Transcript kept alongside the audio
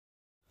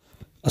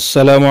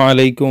السلام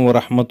عليكم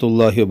ورحمة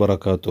الله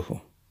وبركاته.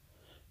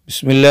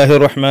 بسم الله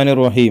الرحمن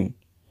الرحيم.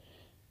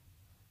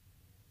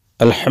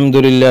 الحمد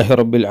لله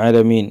رب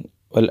العالمين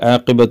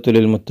والعاقبة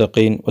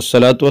للمتقين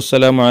والصلاة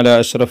والسلام على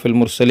أشرف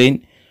المرسلين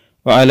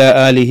وعلى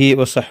آله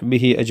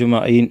وصحبه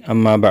أجمعين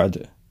أما بعد.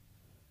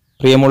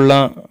 പ്രിയമുള്ള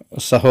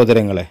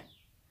സഹോദരങ്ങളെ,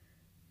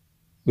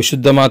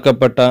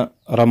 വിശുദ്ധമാക്കപ്പെട്ട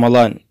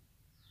റമദാൻ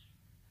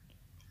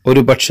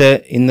ഒരു പക്ഷേ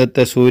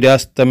ഇന്നത്തെ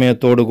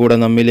സൂര്യാസ്തമയത്തോടുകൂടെ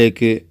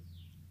നമ്മിലേക്ക്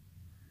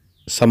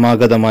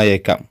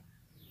സമാഗതമായേക്കാം.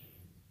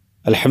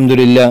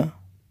 അൽഹംദുലില്ലാ,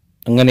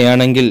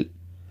 അങ്ങനെയാണെങ്കിൽ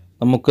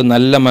നമുക്ക്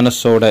നല്ല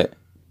മനസ്സോടെ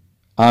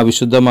ആ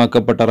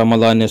വിശുദ്ധമാക്കപ്പെട്ട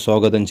റമദാനെ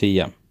സ്വാഗതം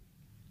ചെയ്യാം.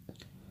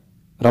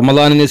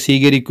 റമദാനിനെ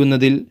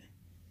സ്വീകരിക്കുന്നതിൽ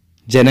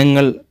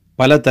ജനങ്ങൾ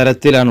പല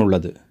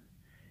തരത്തിലാണുള്ളത്.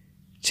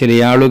 ചില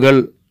ആളുകൾ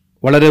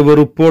വളരെ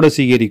വെറുപ്പോടെ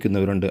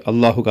സ്വീകരിക്കുന്നവരുണ്ട്,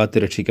 അള്ളാഹു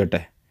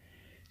കാത്തുരക്ഷിക്കട്ടെ.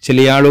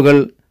 ചില ആളുകൾ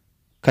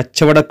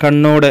കച്ചവട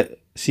കണ്ണോടെ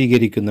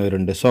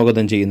സ്വീകരിക്കുന്നവരുണ്ട്,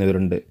 സ്വാഗതം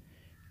ചെയ്യുന്നവരുണ്ട്.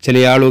 ചില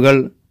ആളുകൾ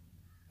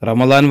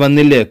റമദാൻ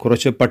വന്നില്ലേ,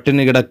 കുറച്ച്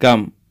പട്ടിണി കിടക്കാം,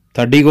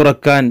 തടി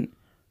കുറക്കാൻ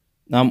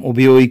നാം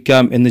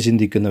ഉപയോഗിക്കാം എന്ന്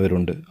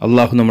ചിന്തിക്കുന്നവരുണ്ട്.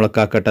 അള്ളാഹു നമ്മളെ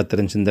കാക്കട്ടെ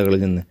അത്തരം ചിന്തകളിൽ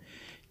നിന്ന്.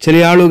 ചില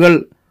ആളുകൾ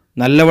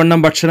നല്ലവണ്ണം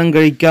ഭക്ഷണം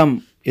കഴിക്കാം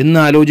എന്ന്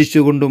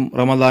ആലോചിച്ചുകൊണ്ടും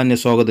റമദാനെ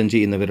സ്വാഗതം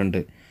ചെയ്യുന്നവരുണ്ട്.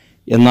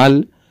 എന്നാൽ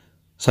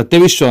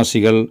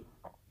സത്യവിശ്വാസികൾ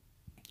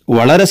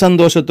വളരെ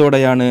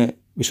സന്തോഷത്തോടെയാണ്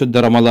വിശുദ്ധ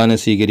റമദാനെ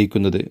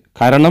സ്വീകരിക്കുന്നത്.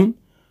 കാരണം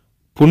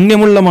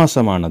പുണ്യമുള്ള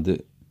മാസമാണത്.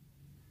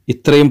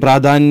 ഇത്രയും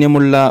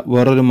പ്രാധാന്യമുള്ള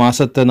വേറൊരു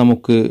മാസത്തെ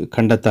നമുക്ക്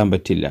കണ്ടെത്താൻ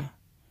പറ്റില്ല.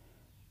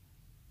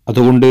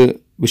 അതുകൊണ്ട്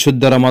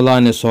വിശുദ്ധ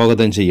റമദാനെ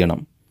സ്വാഗതം ചെയ്യണം.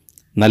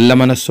 നല്ല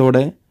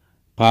മനസ്സോടെ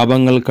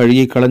പാപങ്ങൾ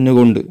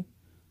കഴുകിക്കളഞ്ഞുകൊണ്ട്,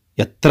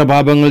 എത്ര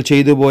പാപങ്ങൾ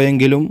ചെയ്തു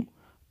പോയെങ്കിലും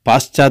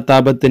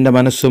പാശ്ചാത്താപത്തിൻ്റെ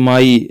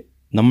മനസ്സുമായി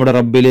നമ്മുടെ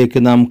റബ്ബിലേക്ക്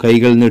നാം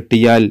കൈകൾ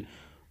നീട്ടിയാൽ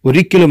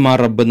ഒരിക്കലും ആ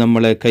റബ്ബ്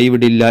നമ്മളെ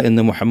കൈവിടില്ല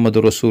എന്ന്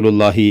മുഹമ്മദ്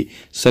റസൂലുള്ളാഹി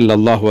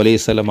സല്ലല്ലാഹു അലൈഹി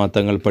വസല്ലമ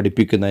തങ്ങൾ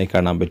പഠിപ്പിക്കുന്നതായി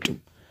കാണാൻ പറ്റും.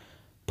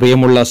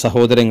 പ്രിയമുള്ള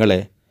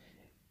സഹോദരങ്ങളെ,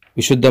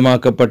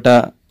 വിശുദ്ധമാക്കപ്പെട്ട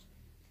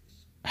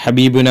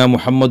ഹബീബുന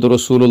മുഹമ്മദ്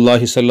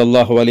റസൂലുള്ളാഹി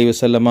സല്ലല്ലാഹു അലൈഹി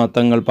വസല്ലമ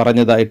തങ്ങൾ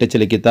പറഞ്ഞതായിട്ട്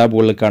ചില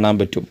കിതാബുകളിൽ കാണാൻ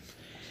പറ്റും.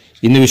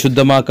 ഇന്ന്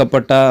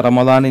വിശുദ്ധമാക്കപ്പെട്ട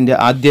റമദാനിൻ്റെ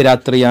ആദ്യ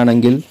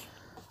രാത്രിയാണെങ്കിൽ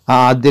ആ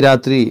ആദ്യ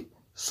രാത്രി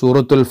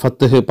സൂറത്തുൽ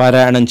ഫത്ത്ഹ്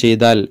പാരായണം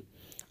ചെയ്താൽ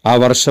ആ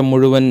വർഷം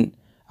മുഴുവൻ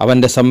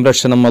അവൻ്റെ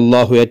സംരക്ഷണം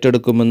അള്ളാഹു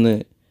ഏറ്റെടുക്കുമെന്ന്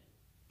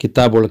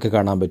കിതാബുകൾക്ക്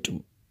കാണാൻ പറ്റും.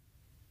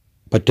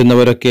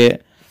 പറ്റുന്നവരൊക്കെ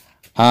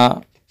ആ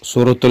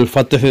സൂറത്തുൽ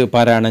ഫത്ത്ഹ്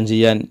പാരായണം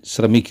ചെയ്യാൻ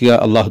ശ്രമിക്കുക.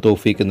 അള്ളാഹു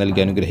തൗഫീക്ക്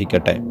നൽകി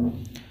അനുഗ്രഹിക്കട്ടെ.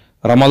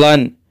 റമദാൻ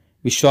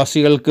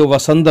വിശ്വാസികൾക്ക്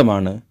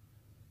വസന്തമാണ്.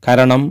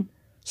 കാരണം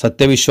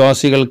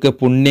സത്യവിശ്വാസികൾക്ക്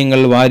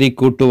പുണ്യങ്ങൾ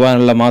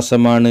വാരിക്കൂട്ടുവാനുള്ള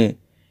മാസമാണ്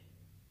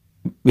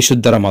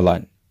വിശുദ്ധ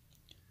റമദാൻ.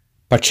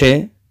 പക്ഷേ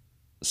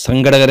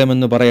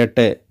സങ്കടകരമെന്ന്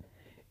പറയട്ടെ,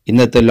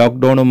 ഇന്നത്തെ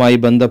ലോക്ക്ഡൗണുമായി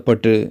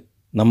ബന്ധപ്പെട്ട്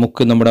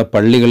നമ്മുടെ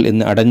പള്ളികൾ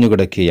ഇന്ന്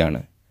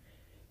അടഞ്ഞുകിടക്കുകയാണ്.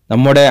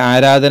 നമ്മുടെ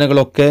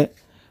ആരാധനകളൊക്കെ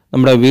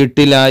നമ്മുടെ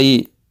വീട്ടിലായി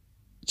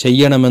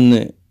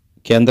ചെയ്യണമെന്ന്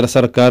കേന്ദ്ര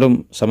സർക്കാരും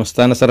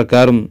സംസ്ഥാന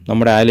സർക്കാരും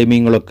നമ്മുടെ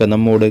ആലിമീങ്ങളൊക്കെ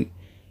നമ്മോട്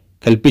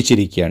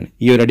കൽപ്പിച്ചിരിക്കുകയാണ്.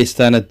 ഈ ഒരു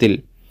അടിസ്ഥാനത്തിൽ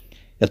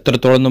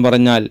എത്രത്തോളം എന്ന്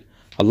പറഞ്ഞാൽ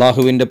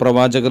അള്ളാഹുവിൻ്റെ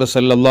പ്രവാചകർ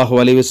സല്ലല്ലാഹു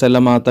അലൈഹി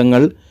വസല്ലമ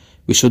തങ്ങൾ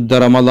വിശുദ്ധ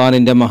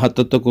റമദാനിൻ്റെ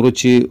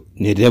മഹത്വത്തെക്കുറിച്ച്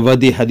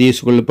നിരവധി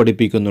ഹദീസുകൾ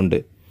പഠിപ്പിക്കുന്നുണ്ട്.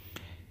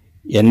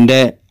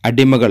 എൻ്റെ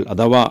അടിമകൾ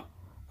അഥവാ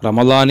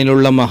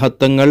റമദാനിലുള്ള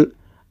മഹത്വങ്ങൾ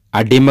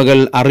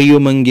അടിമകൾ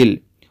അറിയുമെങ്കിൽ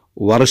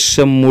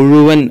വർഷം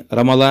മുഴുവൻ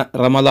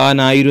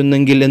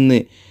റമദാനായിരുന്നെങ്കിൽ എന്ന്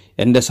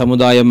എൻ്റെ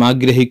സമുദായം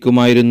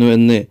ആഗ്രഹിക്കുമായിരുന്നു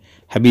എന്ന്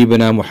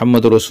ഹബീബന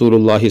മുഹമ്മദ്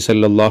റസൂലുള്ളാഹി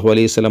സല്ലല്ലാഹു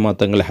അലൈഹി വസല്ലമ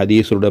തങ്ങൾ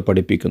ഹദീസിലൂടെ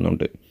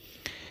പഠിപ്പിക്കുന്നുണ്ട്.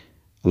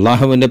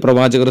 അള്ളാഹുവിൻ്റെ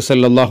പ്രവാചകർ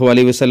സല്ലല്ലാഹു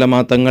അലൈഹി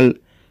വസല്ലമ തങ്ങൾ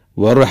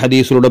വേറൊരു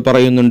ഹദീസിലൂടെ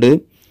പറയുന്നുണ്ട്,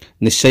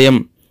 നിശ്ചയം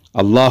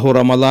അള്ളാഹു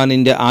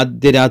റമദാനിൻ്റെ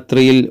ആദ്യ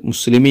രാത്രിയിൽ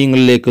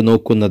മുസ്ലിമീങ്ങളിലേക്ക്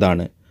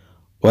നോക്കുന്നതാണ്.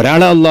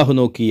 ഒരാളെ അള്ളാഹു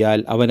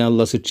നോക്കിയാൽ അവനെ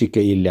അള്ളാഹ്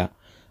ശിക്ഷിക്കുകയില്ല.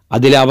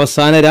 അതിലെ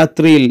അവസാന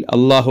രാത്രിയിൽ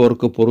അള്ളാഹു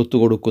അവർക്ക് പുറത്തു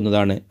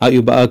കൊടുക്കുന്നതാണ്. ആ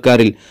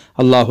വിഭാഗക്കാരിൽ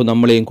അള്ളാഹു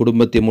നമ്മളെയും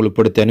കുടുംബത്തെയും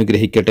ഉൾപ്പെടുത്തി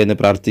അനുഗ്രഹിക്കട്ടെ എന്ന്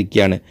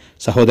പ്രാർത്ഥിക്കുകയാണ്.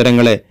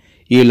 സഹോദരങ്ങളെ,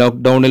 ഈ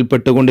ലോക്ക്ഡൗണിൽ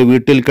പെട്ടുകൊണ്ട്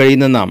വീട്ടിൽ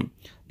കഴിയുന്ന നാം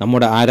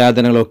നമ്മുടെ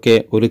ആരാധനകളൊക്കെ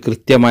ഒരു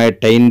കൃത്യമായ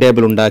ടൈം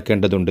ടേബിൾ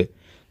ഉണ്ടാക്കേണ്ടതുണ്ട്.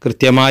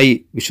 കൃത്യമായി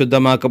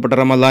വിശുദ്ധമാക്കപ്പെട്ട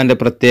റമദാൻ്റെ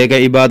പ്രത്യേക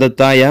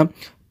ഇബാദത്തായ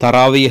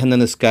തറാവീഹ് എന്ന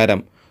നിസ്കാരം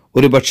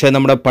ഒരു പക്ഷേ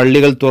നമ്മുടെ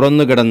പള്ളികൾ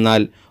തുറന്നു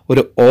കിടന്നാൽ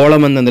ഒരു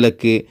ഓളം എന്ന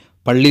നിലക്ക്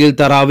പള്ളിയിൽ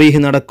തറാവീഹ്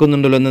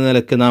നടക്കുന്നുണ്ടല്ലോ എന്ന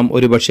നിലക്ക് നാം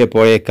ഒരു പക്ഷേ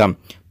പോയേക്കാം.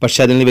 പക്ഷേ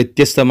അതിൽ നിന്ന്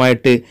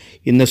വ്യത്യസ്തമായിട്ട്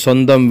ഇന്ന്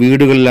സ്വന്തം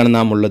വീടുകളിലാണ്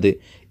നാം ഉള്ളത്.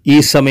 ഈ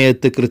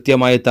സമയത്ത്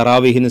കൃത്യമായി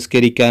തറാവീഹ്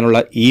നിസ്കരിക്കാനുള്ള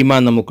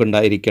ഈമാൻ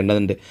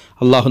നമുക്കുണ്ടായിരിക്കേണ്ടതുണ്ട്.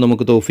 അള്ളാഹു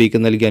നമുക്ക് തൗഫീക്ക്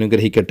നൽകി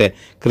അനുഗ്രഹിക്കട്ടെ.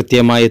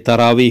 കൃത്യമായി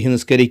തറാവീഹ്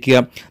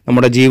നിസ്കരിക്കുക.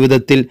 നമ്മുടെ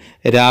ജീവിതത്തിൽ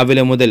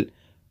രാവിലെ മുതൽ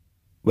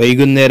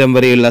വൈകുന്നേരം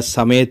വരെയുള്ള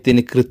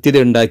സമയത്തിന് കൃത്യത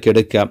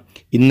ഉണ്ടാക്കിയെടുക്കുക.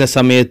 ഇന്ന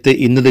സമയത്ത്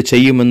ഇന്നത്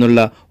ചെയ്യുമെന്നുള്ള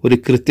ഒരു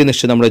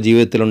കൃത്യനിഷ്ഠ നമ്മുടെ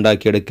ജീവിതത്തിൽ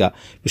ഉണ്ടാക്കിയെടുക്കുക.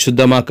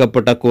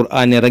 വിശുദ്ധമാക്കപ്പെട്ട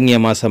ഖുർആൻ ഇറങ്ങിയ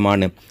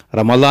മാസമാണ്.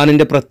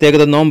 റമദാനിൻ്റെ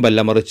പ്രത്യേകത നോമ്പല്ല,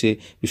 മറിച്ച്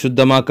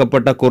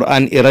വിശുദ്ധമാക്കപ്പെട്ട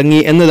ഖുർആൻ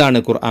ഇറങ്ങി എന്നതാണ്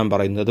ഖുർആൻ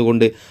പറയുന്നത്.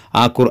 അതുകൊണ്ട്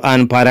ആ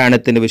ഖുർആൻ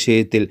പാരായണത്തിൻ്റെ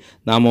വിഷയത്തിൽ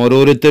നാം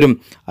ഓരോരുത്തരും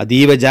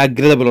അതീവ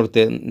ജാഗ്രത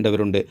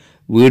പുലർത്തേണ്ടവരുണ്ട്.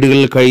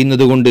 വീടുകളിൽ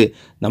കഴിയുന്നതുകൊണ്ട്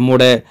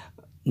നമ്മുടെ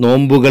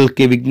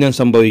നോമ്പുകൾക്ക് വിഘ്നം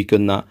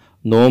സംഭവിക്കുന്ന,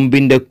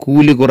 നോമ്പിൻ്റെ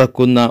കൂലി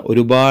കുറക്കുന്ന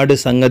ഒരുപാട്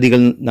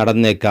സംഗതികൾ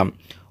നടന്നേക്കാം.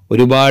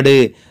 ഒരുപാട്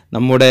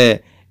നമ്മുടെ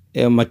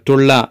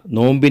മറ്റുള്ള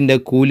നോമ്പിൻ്റെ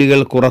കൂലികൾ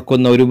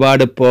കുറക്കുന്ന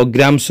ഒരുപാട്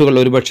പ്രോഗ്രാംസുകൾ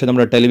ഒരുപക്ഷെ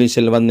നമ്മുടെ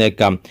ടെലിവിഷനിൽ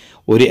വന്നേക്കാം.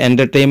 ഒരു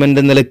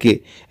എൻ്റർടൈൻമെൻ്റ് നിലയ്ക്ക്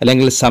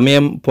അല്ലെങ്കിൽ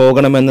സമയം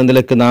പോകണമെന്ന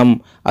നിലയ്ക്ക് നാം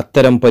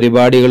അത്തരം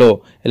പരിപാടികളോ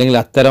അല്ലെങ്കിൽ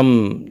അത്തരം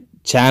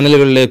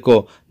ചാനലുകളിലേക്കോ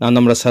നാം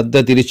നമ്മുടെ ശ്രദ്ധ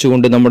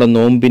തിരിച്ചുകൊണ്ട് നമ്മുടെ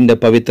നോമ്പിൻ്റെ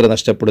പവിത്ര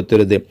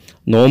നഷ്ടപ്പെടുത്തരുത്.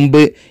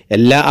 നോമ്പ്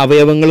എല്ലാ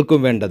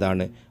അവയവങ്ങൾക്കും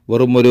വേണ്ടതാണ്.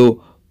 വെറും ഒരു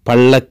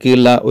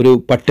പള്ളക്കുള്ള ഒരു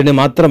പട്ടിണി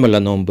മാത്രമല്ല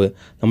നോമ്പ്,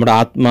 നമ്മുടെ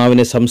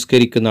ആത്മാവിനെ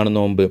സംസ്കരിക്കുന്നതാണ്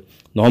നോമ്പ്.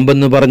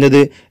 നോമ്പെന്ന് പറഞ്ഞത്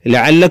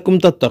ലഅല്ലക്കും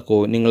തത്തഖൂ,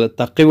 നിങ്ങൾ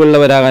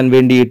തഖ്വയുള്ളവരാകാൻ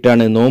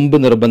വേണ്ടിയിട്ടാണ് നോമ്പ്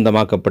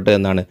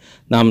നിർബന്ധമാക്കപ്പെട്ടതെന്നാണ്.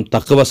 നാം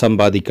തഖ്വ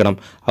സമ്പാദിക്കണം.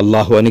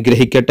 അള്ളാഹു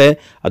അനുഗ്രഹിക്കട്ടെ.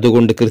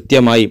 അതുകൊണ്ട്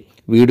കൃത്യമായി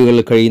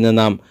വീടുകളിൽ കഴിയുന്ന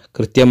നാം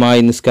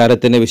കൃത്യമായി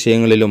നിസ്കാരത്തിൻ്റെ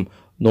വിഷയങ്ങളിലും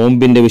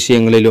നോമ്പിൻ്റെ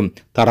വിഷയങ്ങളിലും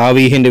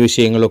തറാവീഹിൻ്റെ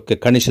വിഷയങ്ങളൊക്കെ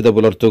കണിശത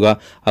പുലർത്തുക.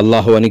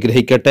 അള്ളാഹു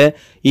അനുഗ്രഹിക്കട്ടെ.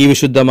 ഈ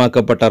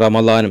വിശുദ്ധമാക്കപ്പെട്ട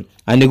റമദാൻ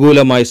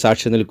അനുകൂലമായി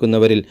സാക്ഷി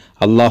നിൽക്കുന്നവരിൽ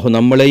അള്ളാഹു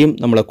നമ്മളെയും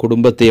നമ്മളെ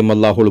കുടുംബത്തെയും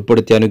അള്ളാഹു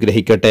ഉൾപ്പെടുത്തി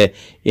അനുഗ്രഹിക്കട്ടെ.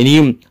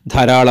 ഇനിയും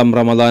ധാരാളം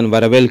റമദാൻ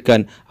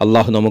വരവേൽക്കാൻ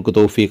അള്ളാഹു നമുക്ക്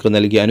തൗഫീഖ്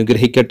നൽകി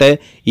അനുഗ്രഹിക്കട്ടെ.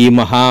 ഈ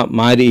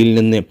മഹാമാരിയിൽ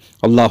നിന്ന്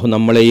അള്ളാഹു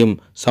നമ്മളെയും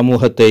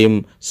സമൂഹത്തെയും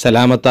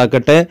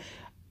സലാമത്താക്കട്ടെ.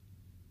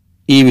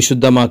 ഈ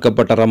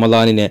വിശുദ്ധമാക്കപ്പെട്ട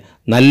റമദാനിനെ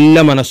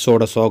നല്ല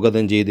മനസ്സോടെ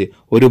സ്വാഗതം ചെയ്ത്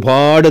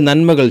ഒരുപാട്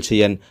നന്മകൾ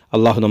ചെയ്യാൻ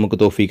അള്ളാഹു നമുക്ക്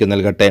തൗഫീഖ്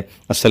നൽകട്ടെ.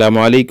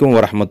 അസ്സലാമു അലൈക്കും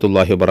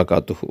വറഹ്മത്തുള്ളാഹി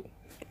വബറകാതുഹു.